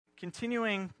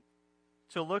continuing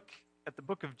to look at the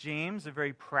book of James, a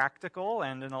very practical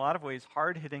and in a lot of ways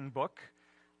hard-hitting book,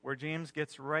 where James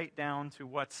gets right down to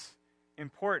what's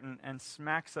important and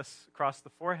smacks us across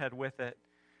the forehead with it.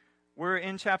 We're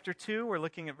in chapter 2. We're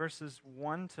looking at verses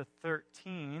 1 to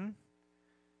 13.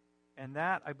 And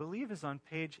that, I believe, is on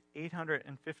page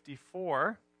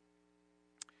 854,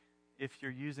 if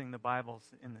you're using the Bibles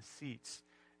in the seats.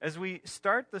 As we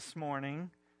start this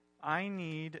morning, I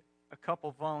need a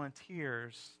couple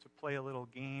volunteers to play a little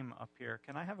game up here.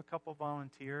 Can I have a couple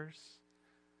volunteers?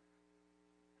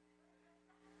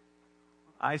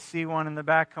 I see one in the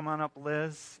back. Come on up,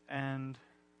 Liz. And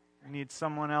we need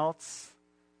someone else.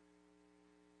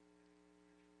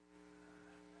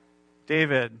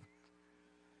 David.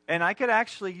 And I could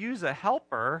actually use a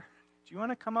helper. Do you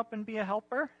want to come up and be a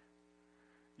helper?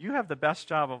 You have the best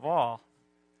job of all.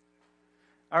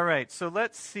 All right, so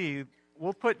let's see.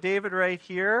 We'll put David right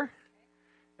here,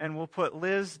 and we'll put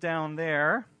Liz down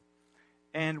there.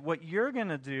 And what you're going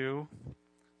to do,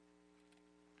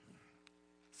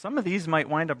 some of these might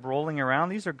wind up rolling around.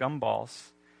 These are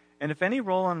gumballs. And if any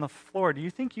roll on the floor, do you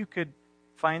think you could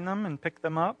find them and pick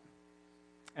them up?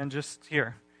 And just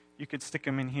here, you could stick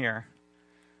them in here.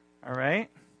 All right?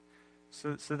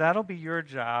 So that'll be your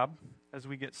job as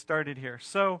we get started here.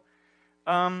 So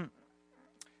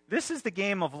this is the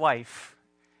game of life.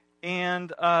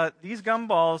 And these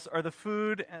gumballs are the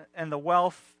food and the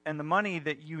wealth and the money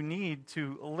that you need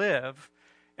to live.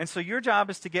 And so your job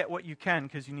is to get what you can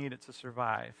because you need it to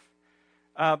survive.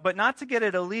 But not to get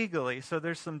it illegally. So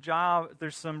there's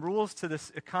some rules to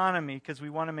this economy because we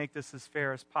want to make this as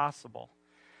fair as possible.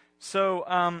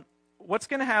 So what's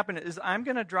going to happen is I'm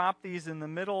going to drop these in the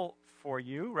middle for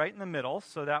you, right in the middle,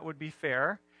 so that would be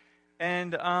fair.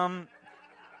 And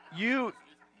you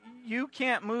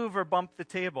can't move or bump the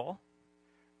table.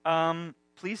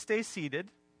 Please stay seated.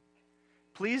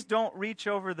 Please don't reach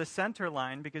over the center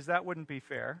line because that wouldn't be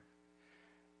fair.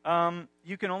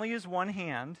 You can only use one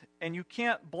hand, and you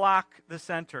can't block the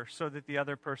center so that the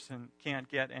other person can't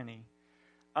get any.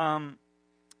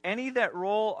 Any that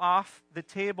roll off the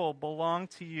table belong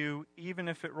to you, even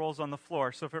if it rolls on the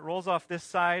floor. So if it rolls off this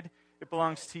side, it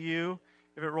belongs to you.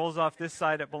 If it rolls off this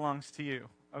side, it belongs to you.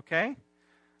 Okay?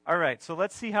 All right, so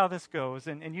let's see how this goes,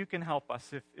 and you can help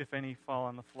us if any fall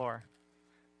on the floor.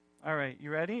 All right,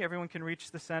 you ready? Everyone can reach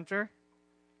the center?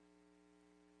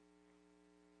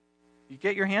 You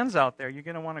get your hands out there. You're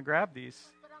going to want to grab these.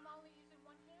 But I'm only using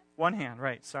one hand? One hand,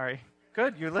 right, sorry.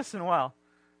 Good, you listen well.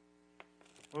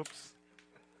 Oops.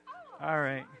 All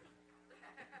right.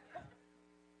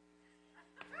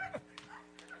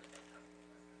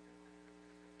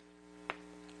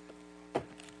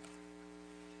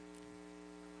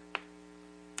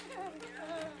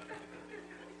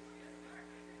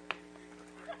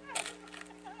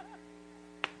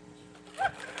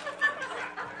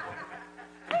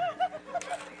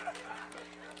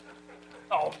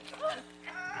 Oh.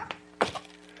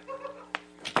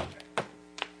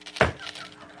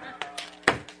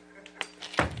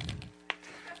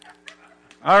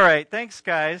 All right, thanks,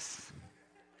 guys.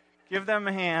 Give them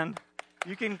a hand.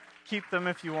 You can keep them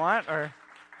if you want, or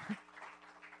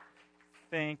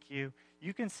thank you.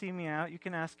 You can see me out. You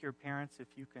can ask your parents if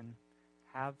you can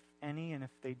have any, and if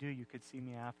they do, you could see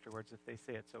me afterwards if they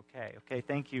say it's okay. Okay,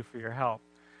 thank you for your help.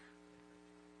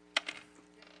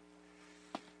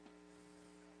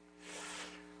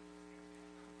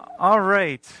 All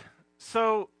right,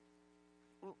 so,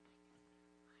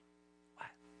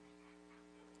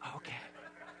 okay.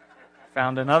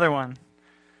 Found another one.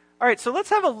 All right, so let's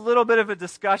have a little bit of a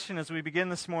discussion as we begin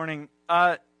this morning.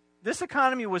 This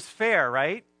economy was fair,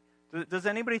 right? Does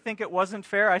anybody think it wasn't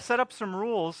fair? I set up some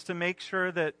rules to make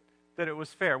sure that it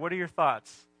was fair. What are your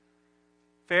thoughts?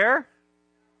 Fair?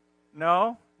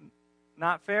 No?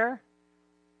 Not fair?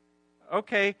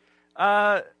 Okay.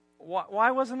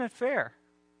 Why wasn't it fair?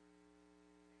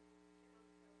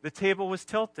 The table was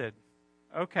tilted.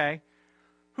 Okay.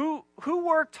 Who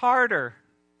worked harder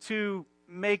to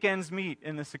make ends meet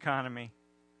in this economy?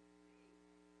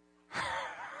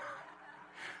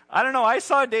 I don't know. I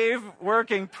saw Dave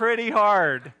working pretty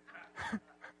hard.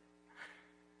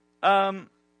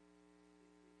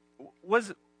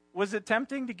 Was it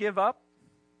tempting to give up,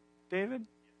 David?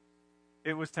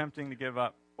 It was tempting to give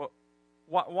up. Well,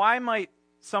 why might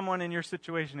someone in your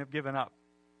situation have given up?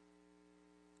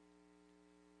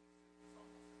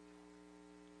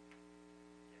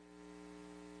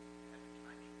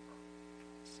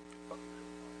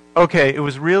 Okay, it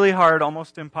was really hard,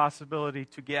 almost impossibility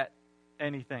to get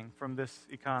anything from this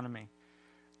economy.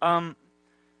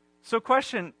 So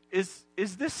question, is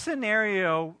this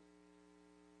scenario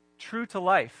true to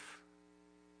life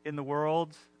in the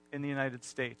world, in the United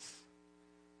States?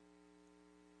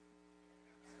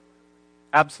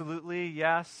 Absolutely,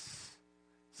 yes.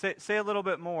 Say a little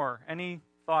bit more. Any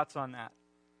thoughts on that?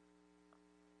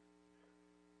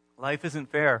 Life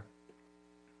isn't fair.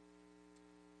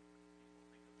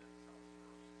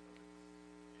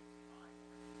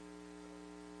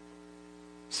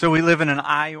 So we live in an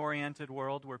I-oriented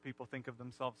world where people think of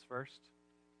themselves first.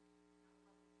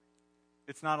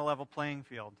 It's not a level playing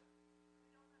field.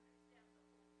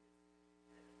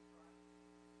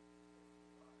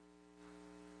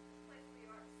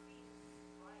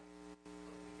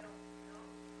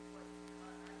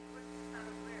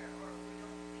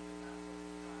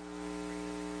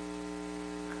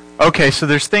 Okay, so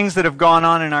there's things that have gone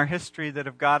on in our history that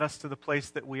have got us to the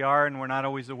place that we are, and we're not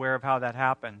always aware of how that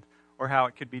happened or how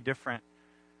it could be different.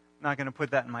 I'm not going to put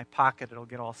that in my pocket. It'll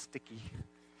get all sticky.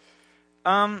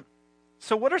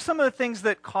 So what are some of the things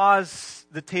that cause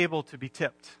the table to be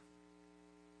tipped?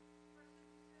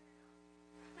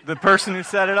 The person who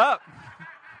set it up.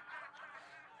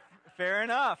 Fair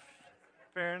enough.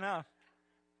 Fair enough.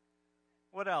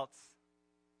 What else?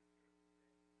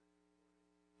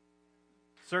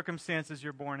 Circumstances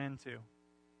you're born into.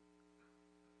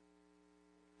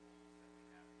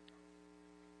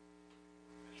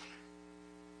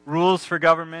 Rules for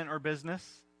government or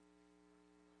business.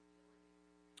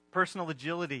 Personal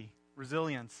agility,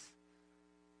 resilience.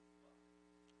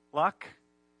 Luck.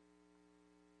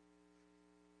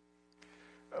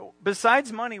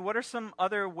 Besides money, what are some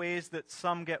other ways that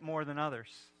some get more than others?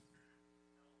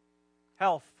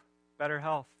 Health, better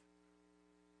health.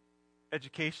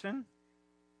 Education.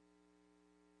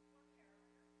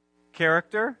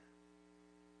 Character.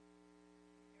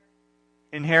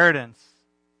 Inheritance.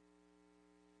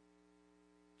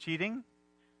 Cheating.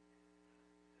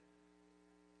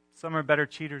 Some are better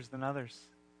cheaters than others.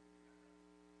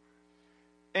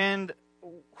 And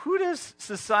who does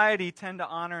society tend to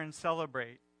honor and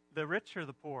celebrate? The rich or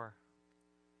the poor?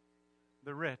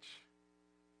 The rich.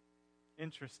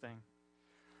 Interesting.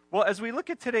 Well, as we look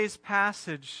at today's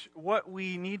passage, what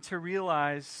we need to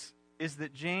realize is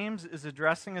that James is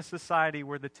addressing a society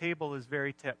where the table is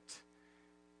very tipped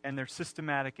and there's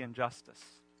systematic injustice.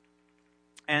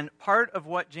 And part of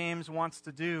what James wants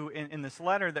to do in this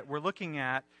letter that we're looking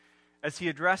at as he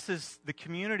addresses the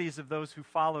communities of those who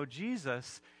follow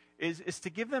Jesus is to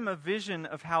give them a vision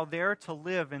of how they're to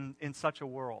live in such a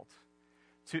world,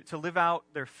 to live out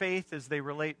their faith as they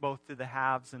relate both to the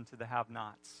haves and to the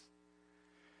have-nots.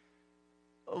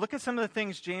 Look at some of the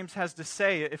things James has to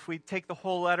say if we take the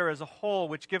whole letter as a whole,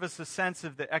 which give us a sense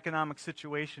of the economic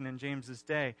situation in James's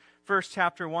day. First,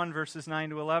 chapter 1, verses 9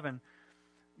 to 11.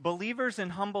 Believers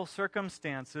in humble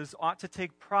circumstances ought to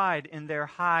take pride in their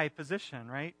high position,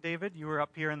 right, David? You were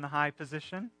up here in the high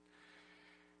position.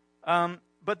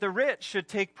 But the rich should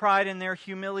take pride in their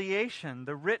humiliation.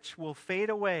 The rich will fade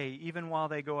away even while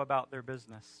they go about their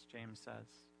business, James says.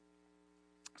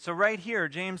 So right here,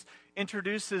 James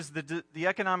introduces the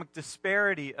economic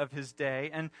disparity of his day.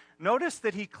 And notice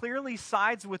that he clearly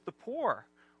sides with the poor,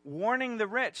 warning the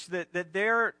rich that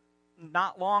they're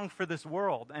not long for this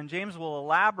world. And James will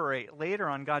elaborate later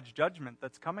on God's judgment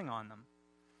that's coming on them.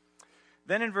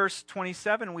 Then in verse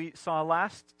 27, we saw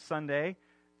last Sunday,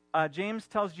 James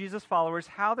tells Jesus' followers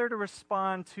how they're to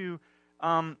respond to,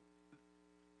 or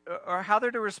how they're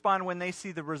to respond when they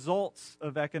see the results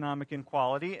of economic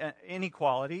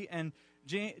inequality. And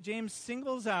James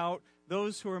singles out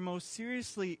those who are most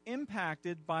seriously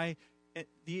impacted by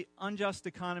the unjust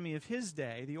economy of his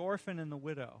day, the orphan and the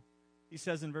widow. He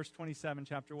says in verse 27,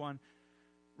 chapter 1,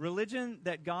 religion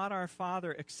that God our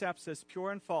Father accepts as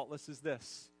pure and faultless is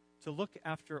this, to look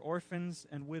after orphans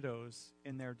and widows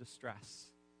in their distress.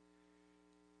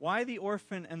 Why the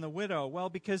orphan and the widow? Well,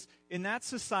 because in that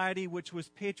society which was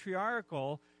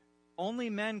patriarchal, only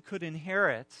men could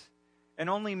inherit, and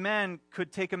only men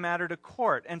could take a matter to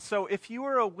court. And so if you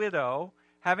were a widow,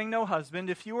 having no husband,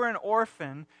 if you were an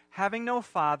orphan, having no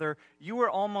father, you were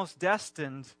almost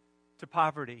destined to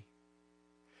poverty.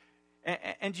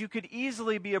 And you could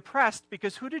easily be oppressed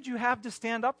because who did you have to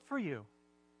stand up for you?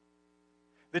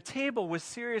 The table was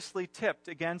seriously tipped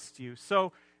against you.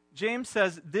 So James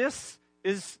says this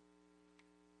is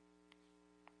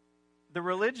the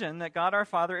religion that God our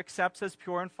Father accepts as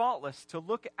pure and faultless, to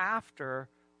look after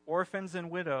orphans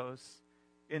and widows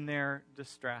in their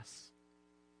distress.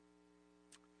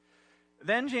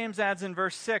 Then James adds in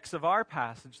verse 6 of our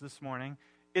passage this morning,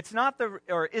 is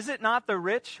it not the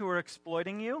rich who are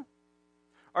exploiting you?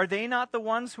 Are they not the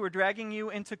ones who are dragging you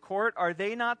into court? Are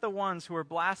they not the ones who are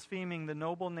blaspheming the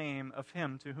noble name of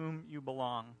him to whom you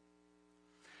belong?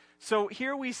 So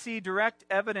here we see direct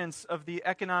evidence of the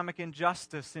economic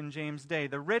injustice in James' day.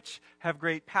 The rich have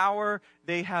great power,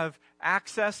 they have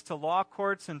access to law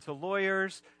courts and to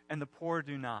lawyers, and the poor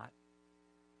do not.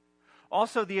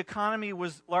 Also, the economy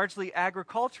was largely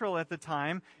agricultural at the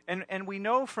time, and we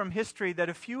know from history that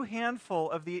a few handful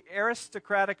of the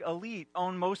aristocratic elite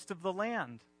owned most of the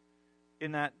land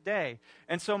in that day.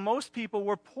 And so most people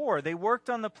were poor. They worked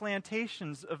on the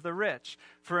plantations of the rich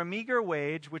for a meager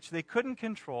wage, which they couldn't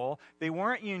control. They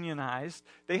weren't unionized.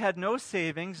 They had no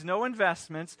savings, no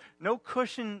investments, no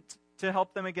cushion to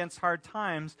help them against hard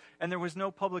times, and there was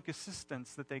no public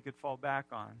assistance that they could fall back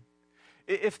on.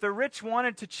 If the rich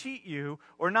wanted to cheat you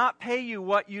or not pay you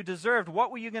what you deserved, what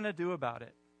were you going to do about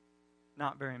it?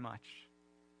 Not very much.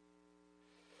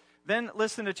 Then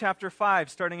listen to chapter 5,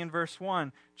 starting in verse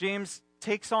 1. James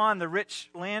takes on the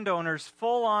rich landowners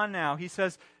full on now. He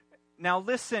says, "Now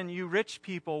listen, you rich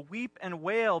people, weep and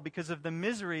wail because of the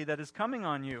misery that is coming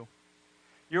on you.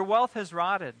 Your wealth has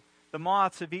rotted. The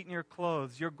moths have eaten your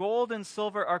clothes. Your gold and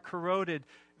silver are corroded.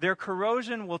 Their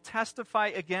corrosion will testify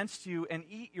against you and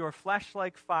eat your flesh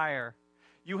like fire.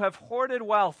 You have hoarded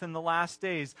wealth in the last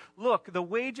days. Look, the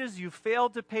wages you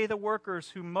failed to pay the workers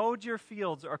who mowed your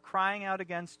fields are crying out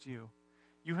against you.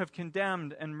 You have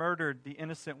condemned and murdered the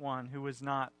innocent one who was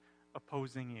not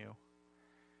opposing you."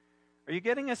 Are you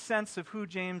getting a sense of who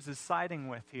James is siding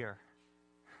with here?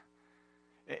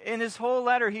 In his whole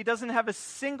letter, he doesn't have a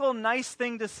single nice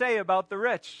thing to say about the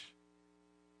rich.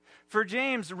 For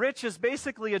James, rich is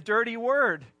basically a dirty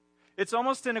word. It's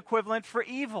almost an equivalent for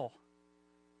evil.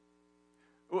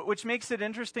 Which makes it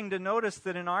interesting to notice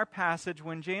that in our passage,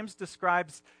 when James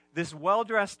describes this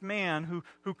well-dressed man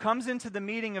who comes into the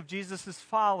meeting of Jesus'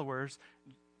 followers,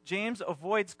 James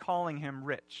avoids calling him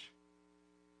rich.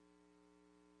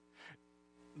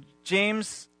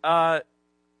 James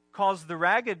calls the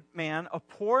ragged man a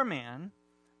poor man,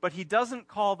 but he doesn't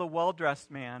call the well-dressed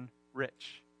man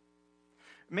rich.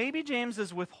 Maybe James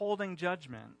is withholding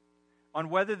judgment on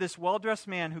whether this well-dressed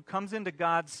man who comes into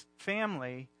God's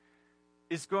family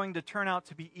is going to turn out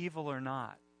to be evil or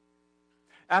not.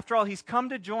 After all, he's come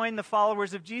to join the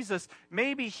followers of Jesus.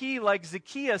 Maybe he, like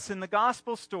Zacchaeus in the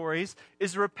gospel stories,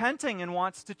 is repenting and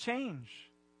wants to change.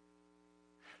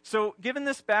 So, given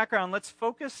this background, let's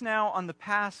focus now on the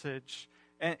passage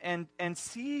and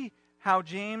see how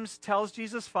James tells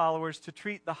Jesus' followers to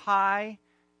treat the high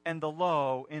and the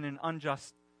low in an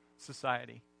unjust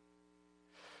society.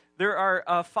 There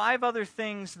are 5 other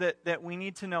things that we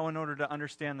need to know in order to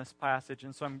understand this passage,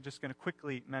 and so I'm just going to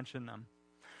quickly mention them.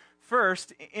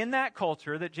 First, in that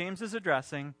culture that James is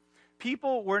addressing,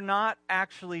 people were not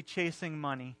actually chasing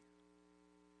money.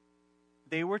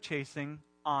 They were chasing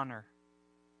honor.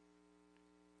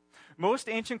 Most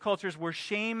ancient cultures were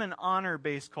shame and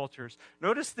honor-based cultures.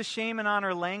 Notice the shame and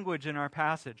honor language in our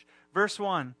passage. Verse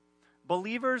 1,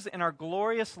 believers in our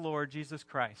glorious Lord Jesus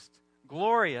Christ.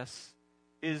 Glorious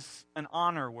is an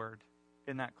honor word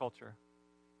in that culture.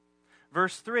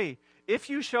 Verse 3, if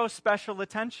you show special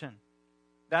attention,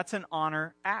 that's an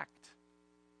honor act.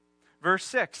 Verse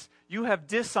 6, you have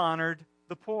dishonored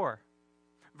the poor.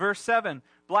 Verse 7,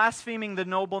 blaspheming the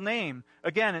noble name,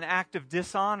 again, an act of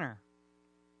dishonor.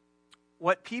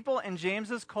 What people in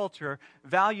James's culture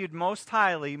valued most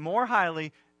highly,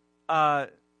 what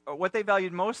they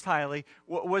valued most highly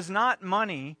was not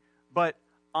money, but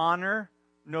honor,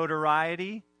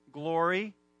 notoriety,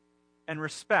 glory, and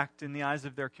respect in the eyes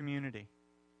of their community.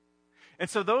 And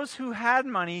so those who had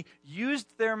money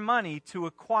used their money to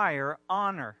acquire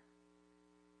honor.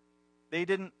 They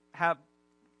didn't have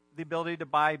the ability to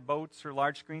buy boats or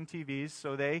large screen TVs,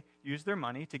 so they used their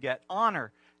money to get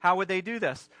honor. How would they do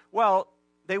this? Well,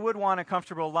 they would want a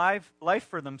comfortable life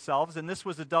for themselves, and this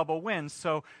was a double win.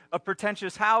 So a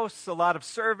pretentious house, a lot of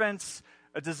servants,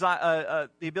 the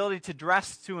ability to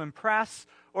dress to impress,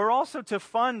 or also to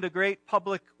fund a great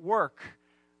public work.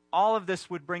 All of this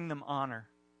would bring them honor.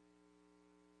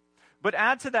 But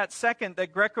add to that second,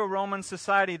 that Greco-Roman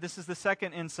society, this is the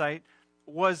second insight,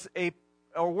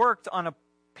 worked on a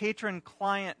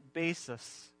patron-client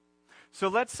basis. So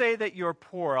let's say that you're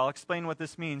poor. I'll explain what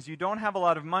this means. You don't have a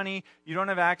lot of money, you don't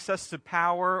have access to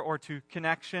power or to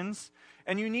connections,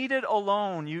 and you needed a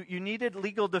loan, you needed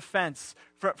legal defense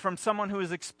from someone who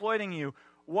is exploiting you.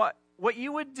 What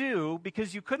you would do,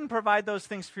 because you couldn't provide those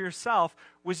things for yourself,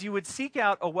 was you would seek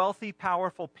out a wealthy,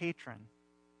 powerful patron.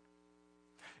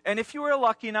 And if you were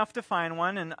lucky enough to find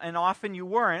one, and often you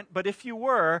weren't, but if you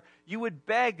were, you would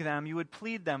beg them, you would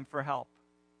plead them for help.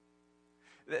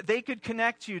 They could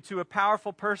connect you to a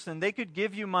powerful person. They could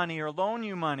give you money or loan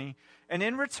you money. And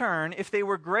in return, if they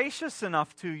were gracious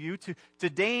enough to you to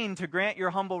deign to grant your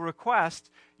humble request,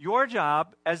 Your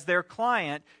job as their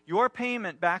client, your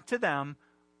payment back to them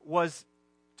was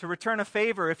to return a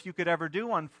favor if you could ever do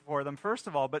one for them, first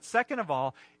of all. But second of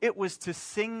all, it was to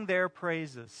sing their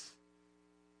praises.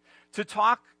 To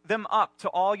talk them up to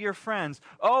all your friends.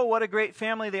 Oh, what a great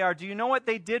family they are. Do you know what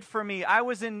they did for me? I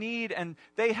was in need and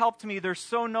they helped me. They're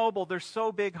so noble. They're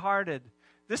so big-hearted.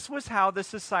 This was how the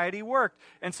society worked.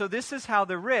 And so this is how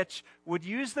the rich would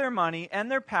use their money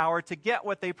and their power to get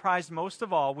what they prized most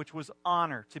of all, which was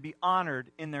honor, to be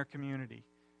honored in their community,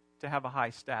 to have a high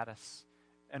status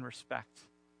and respect.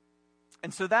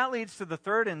 And so that leads to the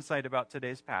third insight about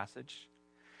today's passage,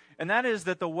 and that is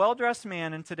that the well-dressed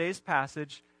man in today's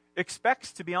passage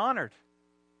expects to be honored.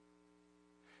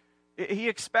 He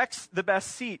expects the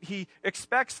best seat. He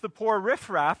expects the poor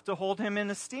riffraff to hold him in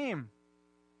esteem.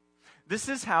 This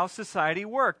is how society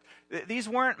worked. These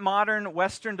weren't modern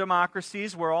Western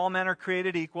democracies where all men are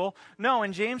created equal. No,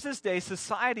 in James's day,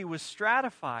 society was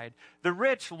stratified. The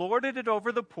rich lorded it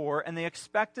over the poor, and they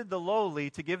expected the lowly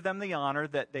to give them the honor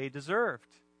that they deserved.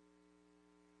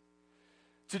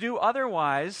 To do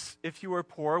otherwise, if you were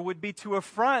poor, would be to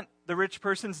affront the rich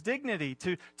person's dignity,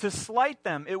 to slight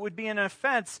them. It would be an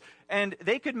offense, and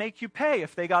they could make you pay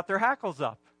if they got their hackles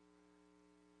up.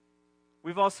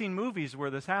 We've all seen movies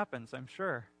where this happens, I'm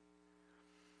sure.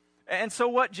 And so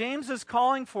what James is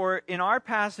calling for in our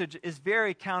passage is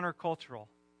very countercultural.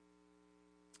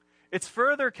 It's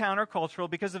further countercultural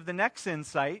because of the next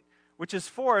insight, which is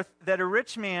fourth, that a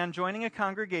rich man joining a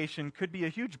congregation could be a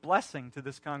huge blessing to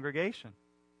this congregation.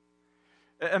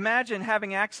 Imagine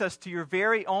having access to your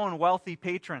very own wealthy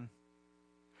patron,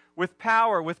 with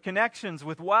power, with connections,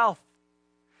 with wealth,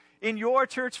 in your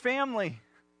church family.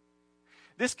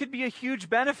 This could be a huge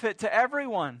benefit to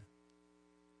everyone.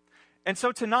 And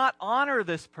so to not honor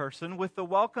this person with the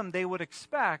welcome they would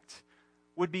expect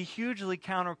would be hugely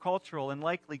countercultural and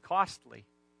likely costly.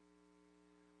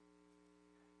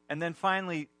 And then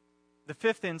finally, the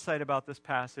fifth insight about this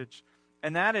passage,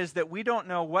 and that is that we don't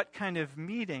know what kind of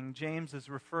meeting James is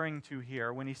referring to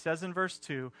here when he says in verse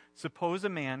 2, suppose a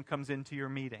man comes into your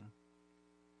meeting.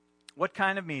 What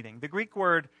kind of meeting? The Greek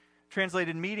word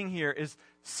translated meeting here is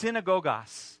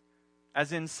synagogos,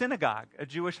 as in synagogue, a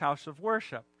Jewish house of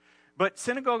worship. But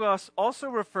synagogos also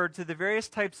referred to the various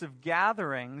types of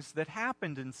gatherings that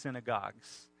happened in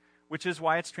synagogues, which is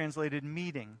why it's translated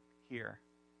meeting here.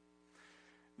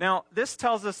 Now, this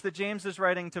tells us that James is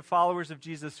writing to followers of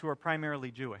Jesus who are primarily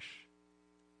Jewish.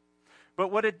 But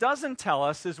what it doesn't tell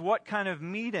us is what kind of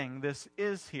meeting this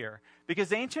is here.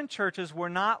 Because ancient churches were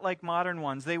not like modern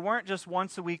ones. They weren't just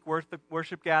once a week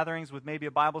worship gatherings with maybe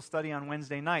a Bible study on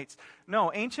Wednesday nights.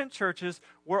 No, ancient churches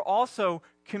were also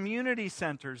community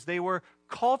centers. They were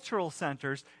cultural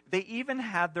centers. They even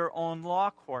had their own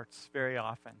law courts very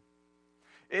often.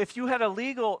 If you had a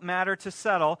legal matter to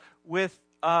settle with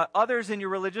others in your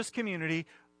religious community,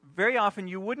 very often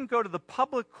you wouldn't go to the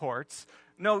public courts.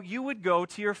 No, you would go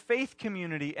to your faith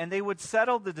community and they would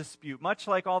settle the dispute, much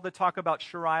like all the talk about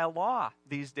Sharia law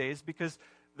these days, because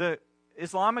the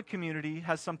Islamic community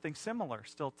has something similar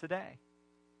still today.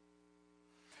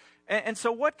 And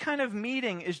so what kind of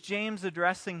meeting is James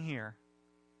addressing here?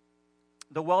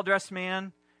 The well-dressed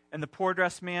man and the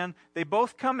poor-dressed man, they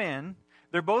both come in.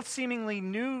 They're both seemingly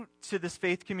new to this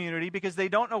faith community because they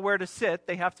don't know where to sit.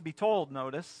 They have to be told,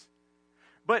 notice.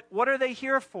 But what are they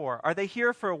here for? Are they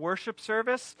here for a worship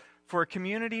service, for a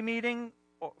community meeting,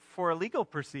 or for a legal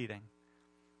proceeding?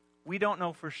 We don't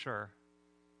know for sure.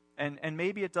 And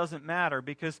maybe it doesn't matter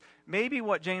because maybe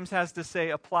what James has to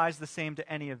say applies the same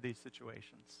to any of these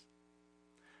situations.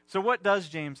 So what does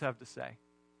James have to say?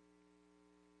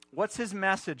 What's his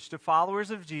message to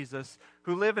followers of Jesus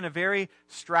who live in a very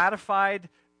stratified,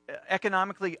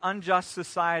 economically unjust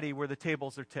society where the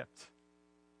tables are tipped?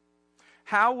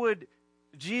 How would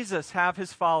Jesus have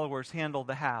his followers handle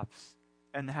the haves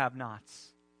and the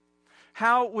have-nots?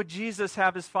 How would Jesus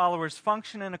have his followers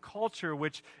function in a culture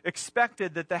which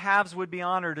expected that the haves would be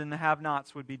honored and the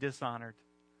have-nots would be dishonored?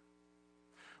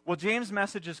 Well, James'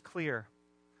 message is clear.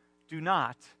 Do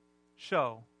not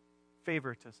show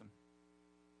favoritism.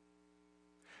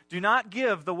 Do not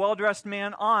give the well-dressed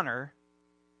man honor,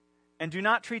 and do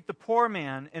not treat the poor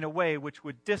man in a way which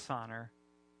would dishonor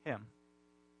him.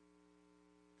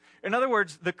 In other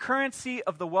words, the currency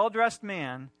of the well-dressed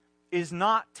man is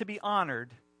not to be honored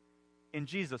in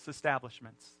Jesus'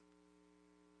 establishments.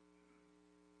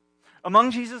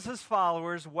 Among Jesus'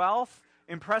 followers, wealth,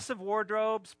 impressive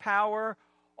wardrobes, power,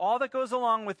 all that goes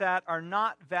along with that are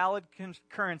not valid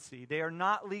currency. They are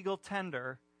not legal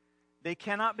tender. They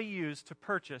cannot be used to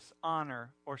purchase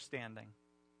honor or standing.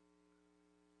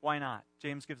 Why not?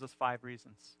 James gives us 5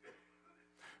 reasons.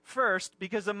 First,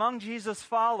 because among Jesus'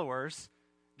 followers,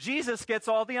 Jesus gets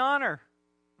all the honor.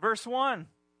 Verse 1.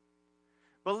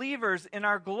 Believers in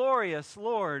our glorious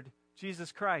Lord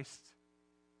Jesus Christ.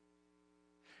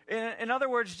 In other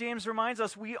words, James reminds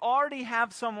us we already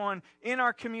have someone in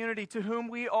our community to whom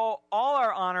we owe all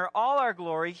our honor, all our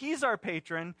glory. He's our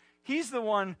patron. He's the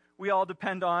one we all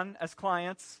depend on as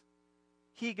clients.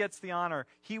 He gets the honor.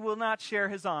 He will not share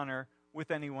his honor with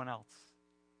anyone else.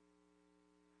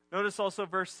 Notice also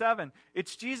verse 7.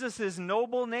 It's Jesus'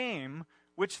 noble name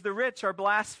which the rich are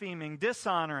blaspheming,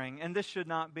 dishonoring, and this should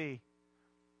not be.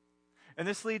 And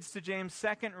this leads to James'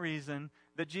 second reason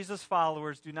that Jesus'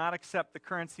 followers do not accept the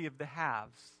currency of the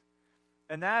haves.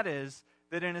 And that is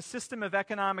that in a system of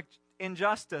economic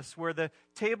injustice where the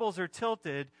tables are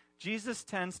tilted, Jesus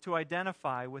tends to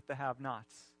identify with the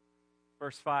have-nots.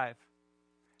 Verse 5.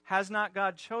 Has not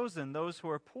God chosen those who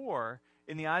are poor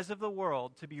in the eyes of the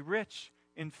world to be rich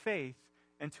in faith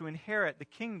and to inherit the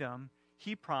kingdom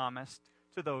he promised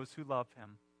to those who love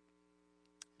him?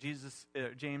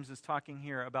 James is talking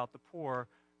here about the poor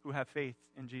who have faith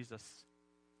in Jesus.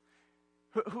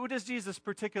 Who does Jesus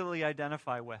particularly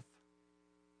identify with?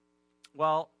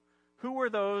 Well, who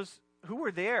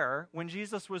were there when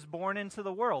Jesus was born into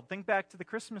the world? Think back to the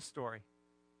Christmas story.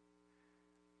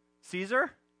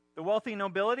 Caesar, the wealthy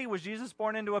nobility, was Jesus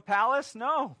born into a palace?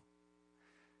 No.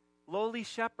 Lowly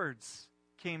shepherds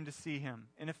came to see him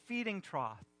in a feeding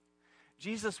trough.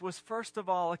 Jesus was first of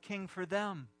all a king for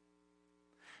them.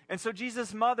 And so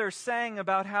Jesus' mother sang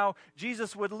about how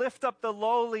Jesus would lift up the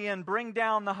lowly and bring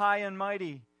down the high and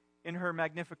mighty in her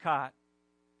Magnificat.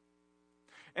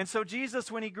 And so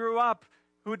Jesus, when he grew up,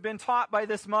 who had been taught by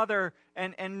this mother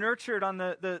and nurtured on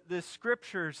the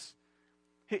scriptures,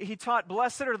 he taught,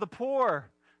 blessed are the poor,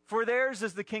 for theirs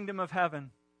is the kingdom of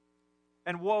heaven,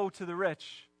 and woe to the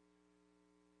rich.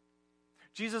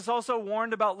 Jesus also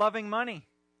warned about loving money.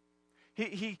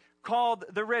 He called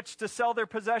the rich to sell their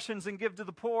possessions and give to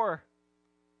the poor.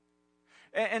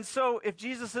 And so if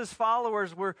Jesus'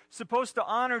 followers were supposed to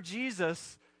honor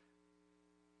Jesus,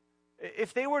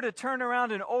 if they were to turn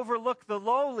around and overlook the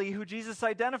lowly who Jesus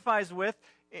identifies with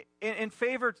in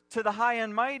favor to the high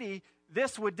and mighty,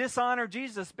 this would dishonor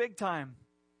Jesus big time.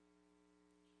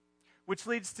 Which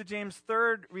leads to James'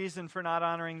 third reason for not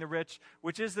honoring the rich,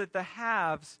 which is that the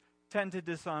haves tend to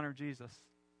dishonor Jesus.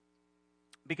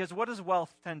 Because what does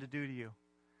wealth tend to do to you?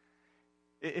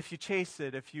 If you chase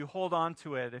it, if you hold on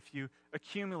to it, if you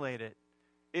accumulate it,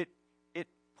 it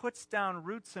puts down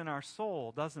roots in our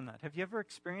soul, doesn't it? Have you ever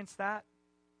experienced that?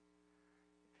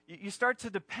 You start to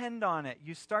depend on it.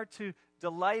 You start to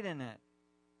delight in it.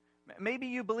 Maybe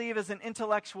you believe as an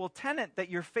intellectual tenet that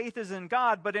your faith is in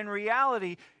God, but in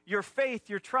reality, your faith,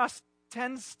 your trust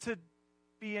tends to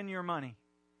be in your money.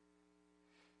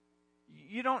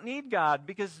 You don't need God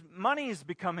because money is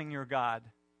becoming your God.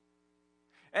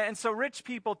 And so rich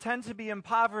people tend to be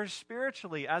impoverished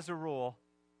spiritually as a rule,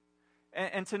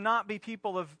 and to not be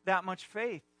people of that much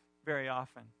faith very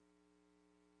often.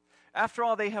 After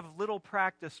all, they have little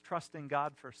practice trusting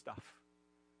God for stuff.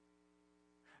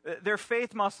 Their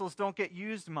faith muscles don't get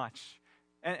used much,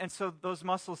 and so those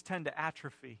muscles tend to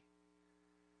atrophy.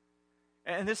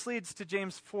 And this leads to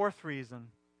James' fourth reason,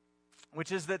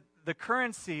 which is that the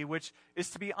currency which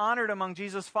is to be honored among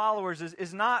Jesus' followers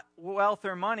is not wealth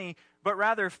or money, but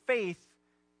rather faith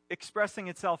expressing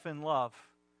itself in love.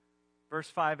 Verse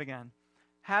 5 again.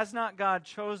 Has not God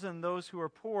chosen those who are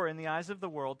poor in the eyes of the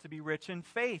world to be rich in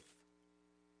faith?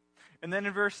 And then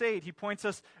in verse 8, he points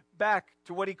us back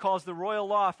to what he calls the royal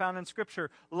law found in Scripture.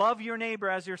 Love your neighbor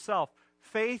as yourself.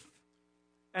 Faith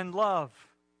and love.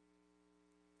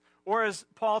 Or as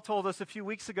Paul told us a few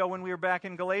weeks ago when we were back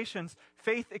in Galatians,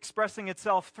 faith expressing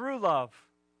itself through love.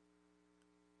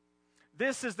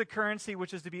 This is the currency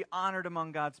which is to be honored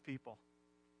among God's people.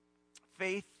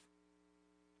 Faith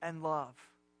and love.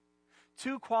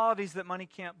 Two qualities that money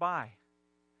can't buy.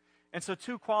 And so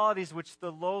two qualities which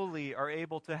the lowly are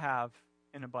able to have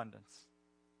in abundance.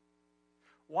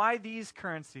 Why these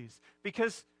currencies?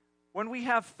 Because when we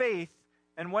have faith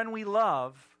and when we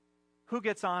love, who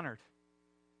gets honored?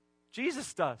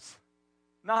 Jesus does,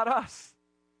 not us.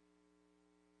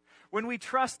 When we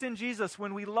trust in Jesus,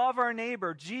 when we love our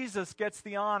neighbor, Jesus gets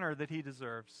the honor that he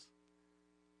deserves.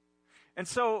 And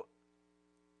so,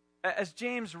 as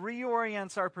James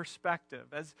reorients our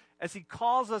perspective, as he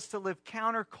calls us to live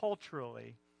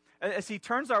counterculturally, as he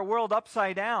turns our world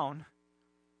upside down,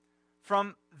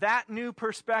 from that new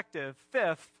perspective,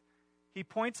 fifth, he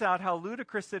points out how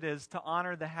ludicrous it is to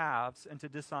honor the haves and to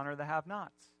dishonor the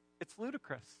have-nots. It's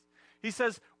ludicrous. He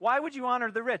says, why would you honor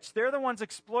the rich? They're the ones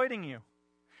exploiting you.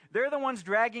 They're the ones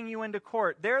dragging you into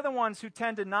court. They're the ones who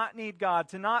tend to not need God,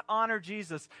 to not honor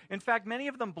Jesus. In fact, many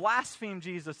of them blaspheme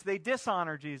Jesus. They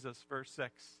dishonor Jesus, verse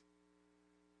 6.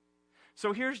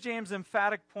 So here's James'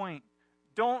 emphatic point.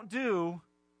 Don't do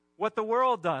what the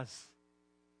world does.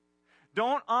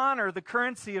 Don't honor the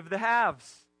currency of the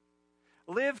haves.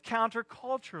 Live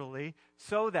counterculturally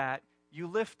so that you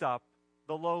lift up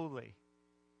the lowly.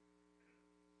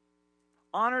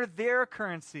 Honor their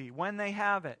currency when they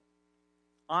have it.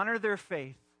 Honor their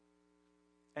faith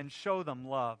and show them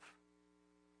love.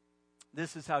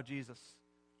 This is how Jesus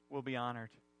will be honored.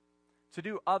 To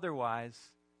do otherwise,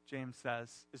 James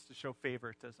says, is to show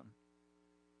favoritism.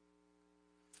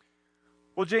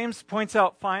 Well, James points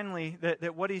out finally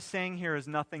that what he's saying here is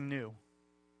nothing new.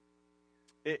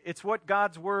 It's what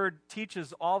God's Word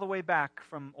teaches all the way back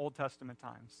from Old Testament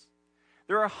times.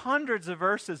 There are hundreds of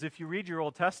verses, if you read your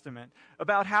Old Testament,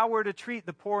 about how we're to treat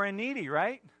the poor and needy,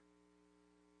 right?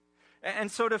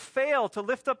 And so to fail to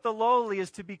lift up the lowly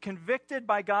is to be convicted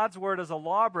by God's Word as a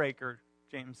lawbreaker,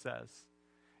 James says,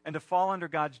 and to fall under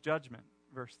God's judgment,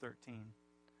 verse 13.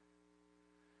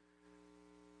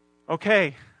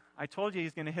 Okay, I told you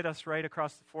he's going to hit us right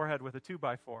across the forehead with a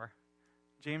 2x4.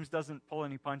 James doesn't pull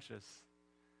any punches.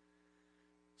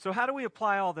 So how do we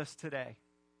apply all this today?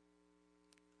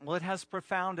 Well, it has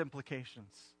profound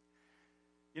implications.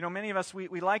 You know, many of us, we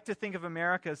like to think of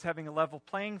America as having a level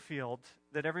playing field,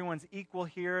 that everyone's equal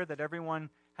here, that everyone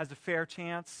has a fair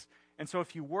chance. And so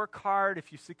if you work hard,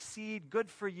 if you succeed, good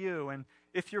for you. And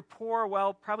if you're poor,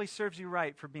 well, probably serves you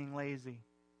right for being lazy.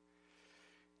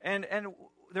 And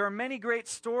there are many great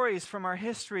stories from our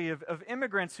history of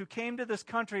immigrants who came to this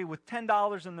country with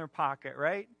 $10 in their pocket,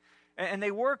 right? And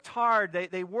they worked hard.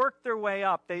 They worked their way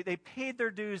up. They paid their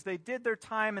dues. They did their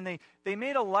time. And they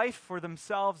made a life for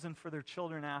themselves and for their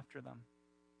children after them.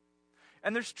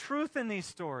 And there's truth in these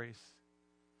stories.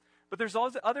 But there's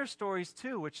also other stories,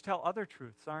 too, which tell other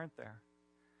truths, aren't there?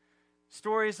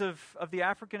 Stories of the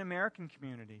African American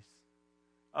communities,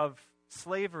 of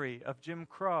slavery, of Jim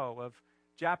Crow, of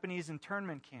Japanese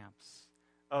internment camps,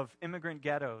 of immigrant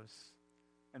ghettos,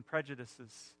 and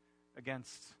prejudices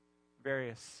against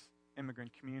various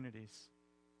immigrant communities.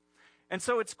 And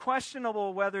so it's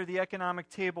questionable whether the economic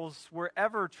tables were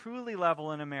ever truly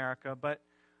level in America, but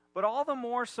all the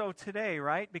more so today,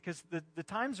 right? Because the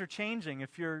times are changing.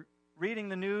 If you're reading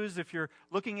the news, if you're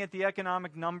looking at the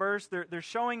economic numbers, they're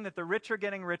showing that the rich are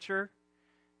getting richer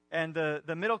and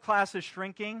the middle class is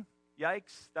shrinking.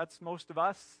 Yikes, that's most of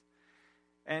us.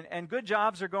 And good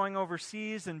jobs are going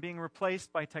overseas and being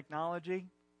replaced by technology.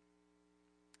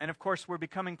 And of course, we're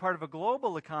becoming part of a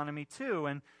global economy too.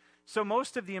 And so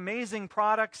most of the amazing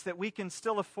products that we can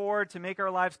still afford to make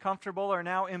our lives comfortable are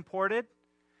now imported.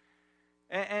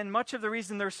 And much of the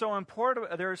reason they're so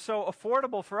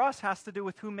affordable for us has to do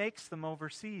with who makes them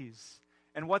overseas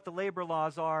and what the labor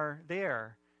laws are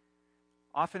there.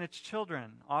 Often it's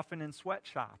children, often in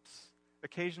sweatshops,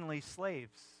 occasionally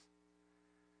slaves.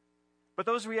 But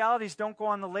those realities don't go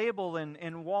on the label in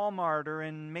Walmart or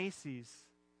in Macy's.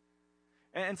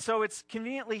 And so it's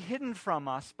conveniently hidden from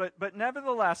us, but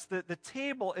nevertheless, the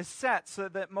table is set so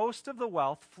that most of the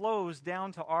wealth flows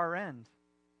down to our end.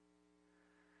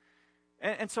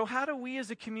 And so how do we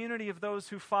as a community of those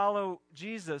who follow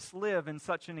Jesus live in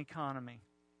such an economy?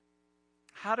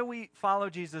 How do we follow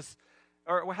Jesus,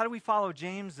 or how do we follow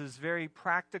James's very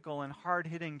practical and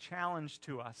hard-hitting challenge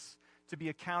to us to be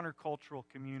a countercultural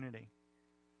community?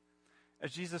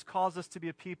 As Jesus calls us to be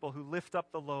a people who lift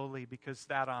up the lowly because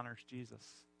that honors Jesus.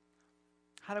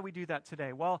 How do we do that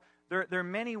today? Well, there are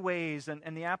many ways,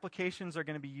 and the applications are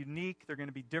going to be unique. They're going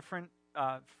to be different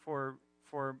for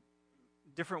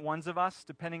different ones of us,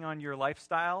 depending on your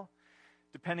lifestyle,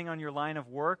 depending on your line of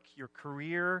work, your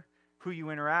career, who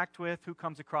you interact with, who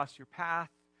comes across your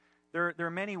path. There are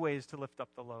many ways to lift up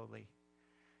the lowly.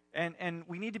 And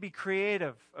we need to be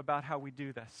creative about how we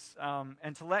do this,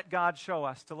 and to let God show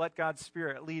us, to let God's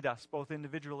Spirit lead us, both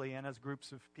individually and as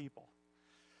groups of people.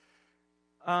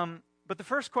 But the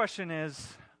first question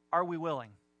is, are we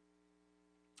willing?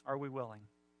 Are we willing?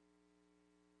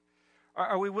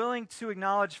 Are we willing to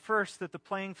acknowledge first that the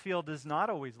playing field is not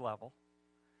always level?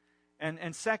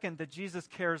 And second, that Jesus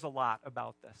cares a lot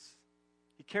about this.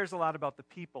 He cares a lot about the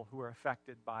people who are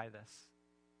affected by this.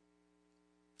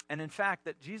 And in fact,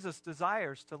 that Jesus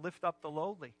desires to lift up the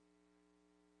lowly.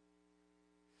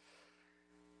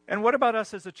 And what about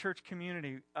us as a church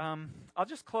community? I'll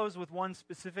just close with one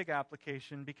specific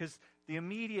application, because the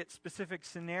immediate specific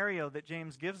scenario that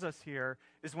James gives us here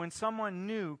is when someone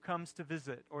new comes to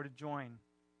visit or to join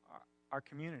our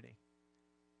community.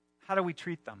 How do we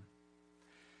treat them?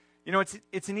 You know,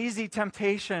 it's an easy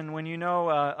temptation when you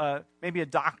know maybe a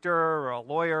doctor or a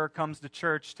lawyer comes to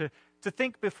church to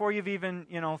think before you've even,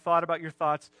 thought about your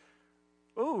thoughts,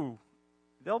 ooh,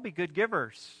 they'll be good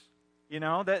givers.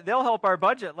 That they'll help our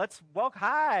budget. Let's welcome,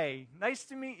 hi, nice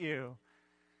to meet you.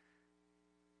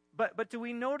 But do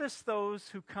we notice those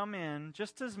who come in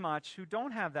just as much who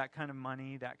don't have that kind of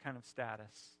money, that kind of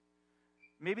status?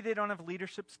 Maybe they don't have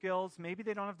leadership skills. Maybe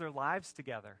they don't have their lives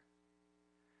together.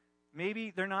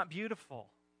 Maybe they're not beautiful.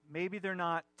 Maybe they're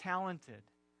not talented.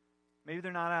 Maybe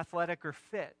they're not athletic or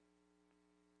fit.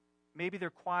 Maybe they're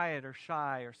quiet or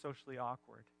shy or socially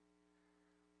awkward.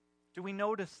 Do we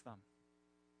notice them?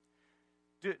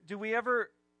 Do we ever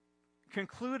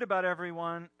conclude about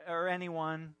everyone or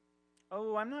anyone,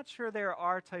 oh, I'm not sure they're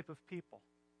our type of people?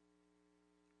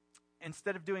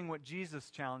 Instead of doing what Jesus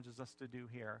challenges us to do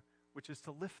here, which is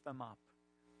to lift them up.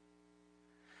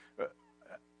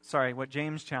 What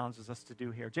James challenges us to do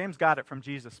here. James got it from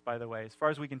Jesus, by the way. As far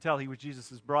as we can tell, he was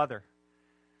Jesus' brother.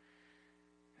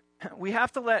 We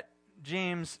have to let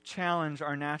James challenge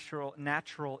our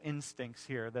natural instincts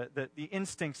here, the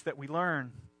instincts that we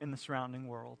learn in the surrounding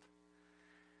world.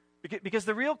 Because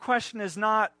the real question is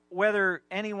not whether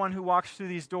anyone who walks through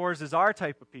these doors is our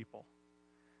type of people.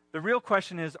 The real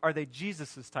question is, are they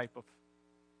Jesus' type of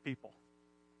people?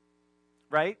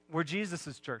 Right? We're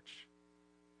Jesus' church.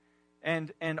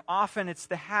 And often it's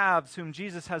the haves whom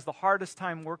Jesus has the hardest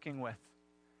time working with,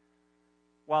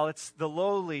 while it's the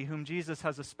lowly whom Jesus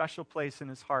has a special place in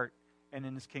his heart and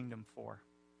in his kingdom for.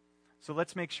 So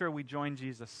let's make sure we join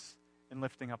Jesus in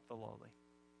lifting up the lowly.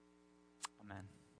 Amen.